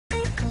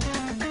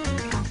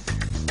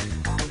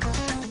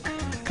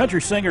Country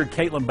singer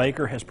Kaitlyn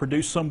Baker has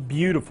produced some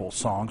beautiful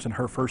songs, and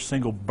her first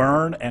single,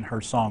 Burn, and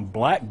her song,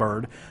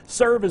 Blackbird,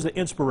 serve as the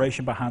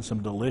inspiration behind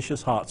some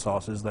delicious hot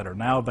sauces that are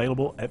now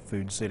available at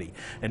Food City.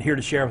 And here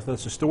to share with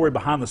us the story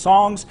behind the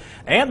songs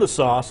and the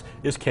sauce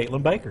is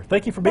Kaitlyn Baker.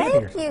 Thank you for being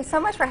here. Thank you so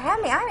much for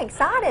having me. I'm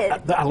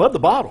excited. I love the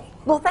bottle.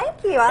 Well,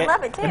 thank you. I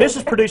love it too. And this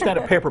is produced out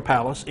at Pepper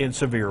Palace in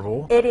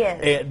Sevierville. It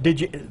is. And did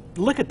you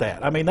look at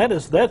that? I mean,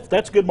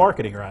 that's good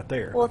marketing right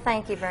there. Well,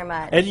 thank you very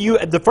much. And you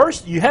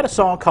had a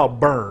song called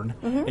Burn,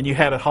 and you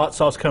had a hot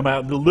sauce come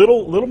out, a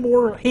little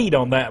more heat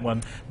on that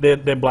one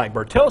than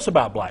Blackbird. Tell us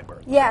about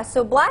Blackbird. Yeah,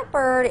 so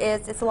Blackbird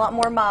it's a lot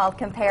more mild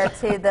compared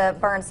to the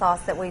burn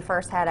sauce that we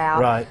first had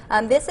out. Right.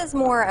 This is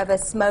more of a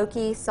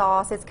smoky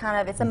sauce. It's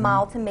a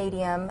mild to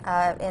medium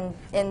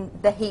in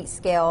the heat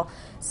scale.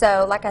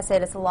 So, like I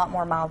said, it's a lot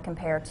more mild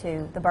compared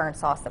to the burn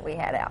sauce that we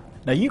had out.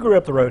 Now, you grew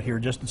up the road here,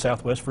 just in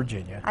Southwest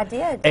Virginia. I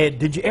did. And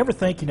did you ever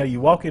think, you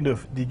walk into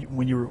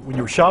when you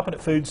were shopping at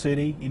Food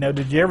City,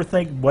 did you ever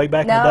think way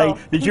back in the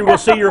day, did you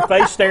see your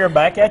face staring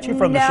back at you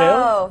from the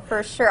shelf? No,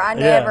 for sure. I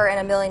never in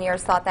a million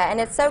years thought that, and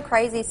it's so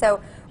crazy.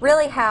 So,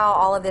 really, how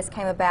all of this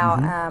came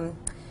about.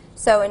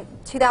 So, in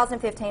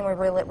 2015,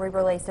 we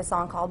released a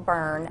song called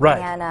Burn,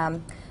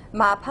 and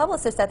my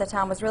publicist at the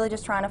time was really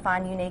just trying to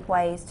find unique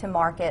ways to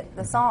market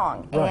the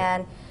song.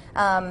 And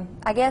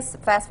I guess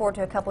fast forward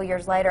to a couple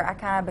years later, I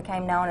kind of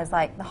became known as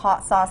like the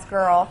hot sauce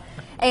girl.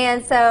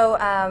 And so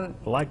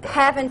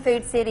having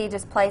Food City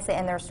just place it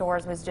in their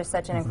stores was just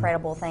such an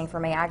incredible thing for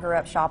me. I grew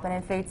up shopping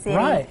in Food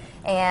City,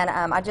 and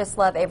I just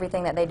love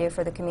everything that they do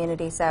for the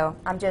community. So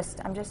I'm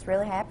just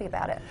really happy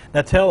about it.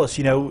 Now tell us,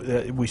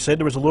 we said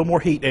there was a little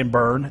more heat in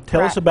Burn.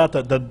 Tell us about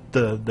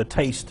the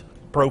taste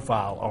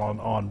profile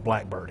on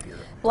Blackbird here.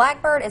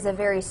 Blackbird is a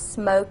very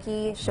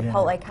smoky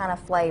chipotle kind of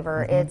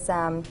flavor.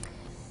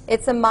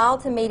 It's a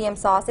mild to medium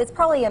sauce. It's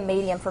probably a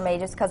medium for me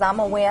just because I'm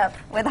a wimp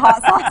with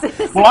hot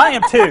sauces. Well, I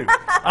am too.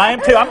 I'm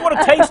going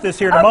to taste this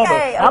here in a moment.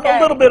 I'm a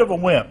little bit of a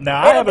wimp.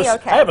 Now, I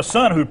have a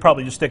son who'd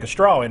probably just stick a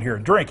straw in here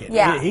and drink it.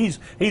 Yeah.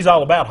 He's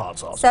all about hot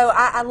sauce. So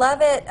I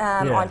love it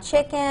on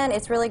chicken.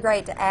 It's really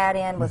great to add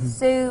in with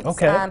soups.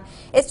 Okay.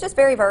 It's just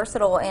very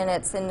versatile in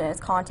its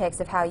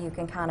context of how you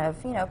can kind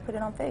of put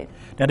it on food.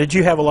 Now, did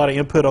you have a lot of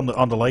input on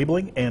the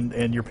labeling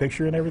and your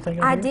picture and everything?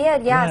 I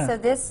did, yeah. So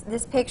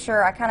this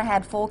picture, I kind of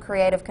had full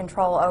creative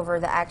control over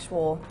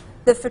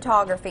the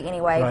photography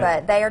anyway,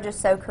 but they are just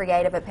so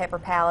creative at Pepper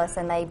Palace,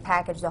 and they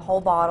packaged the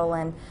whole bottle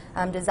and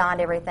designed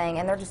everything,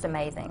 and they're just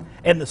amazing.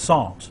 And the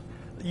songs,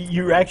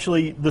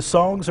 the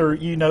songs are,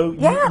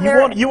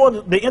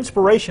 the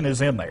inspiration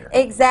is in there.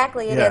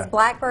 Exactly, it is.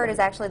 Blackbird is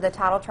actually the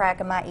title track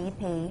of my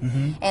EP,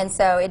 and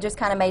so it just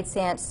kind of made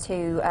sense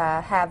to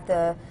have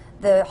the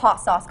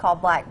hot sauce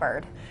called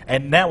Blackbird.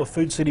 And now with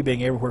Food City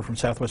being everywhere from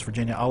Southwest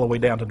Virginia all the way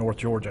down to North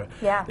Georgia,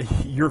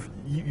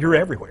 you're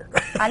everywhere.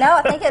 I know.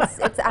 I think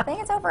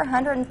it's over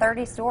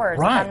 130 stores,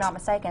 if I'm not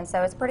mistaken.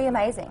 So it's pretty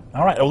amazing.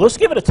 All right. Well, let's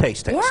give it a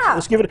taste test. Yeah.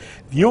 Let's give it.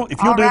 If you'll do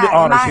the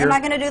honors here. Am I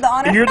going to do the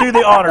honors? You'll do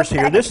the honors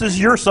here. This is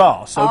your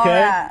sauce, okay? All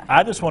right.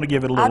 I just want to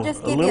give it a little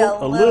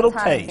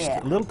taste,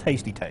 a little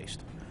tasty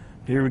taste.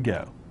 Here we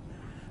go.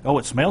 Oh,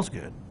 it smells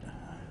good.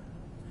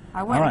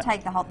 I wouldn't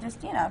take the whole. Just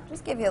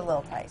give you a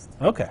little taste.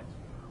 Okay.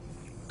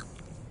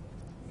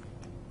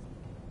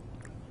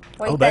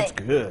 Oh, that's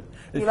good.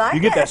 You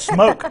like get that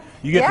smoke.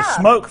 You get the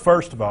smoke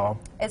first of all.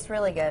 It's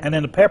really good. And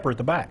then the pepper at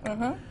the back.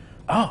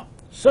 Oh,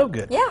 so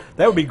good. Yeah.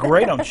 That would be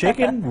great on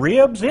chicken,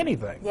 ribs,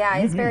 anything. Yeah,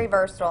 it's very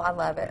versatile. I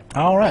love it.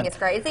 All right. I think it's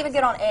great. It's even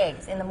good on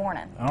eggs in the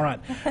morning. All right.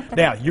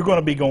 Now, you're going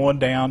to be going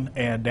down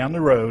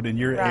the road, and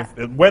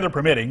if weather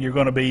permitting, you're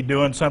going to be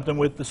doing something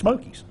with the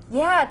Smokies.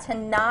 Yeah,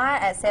 tonight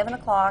at 7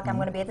 o'clock, I'm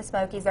going to be at the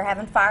Smokies. They're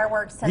having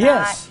fireworks tonight.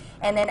 Yes.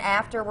 And then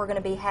after, we're going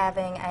to be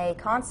having a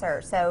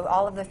concert. So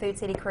all of the Food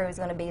City crew is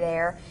going to be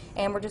there.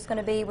 And we're just going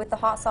to be with the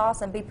hot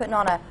sauce and be putting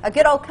on a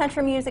good old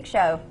country music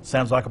show.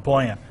 Sounds like a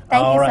plan.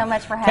 Thank you so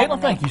much for having me.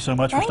 Kaitlyn, thank you so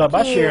much for stopping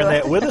by, sharing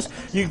that with us.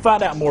 You can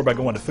find out more by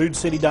going to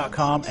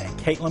foodcity.com and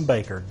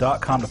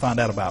KaitlynBaker.com to find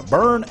out about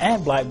Burn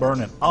and Blackbird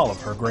and all of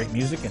her great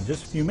music in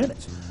just a few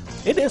minutes.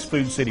 It is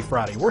Food City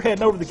Friday. We're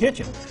heading over to the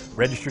kitchen.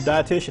 Registered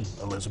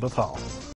dietitian Elizabeth Hall.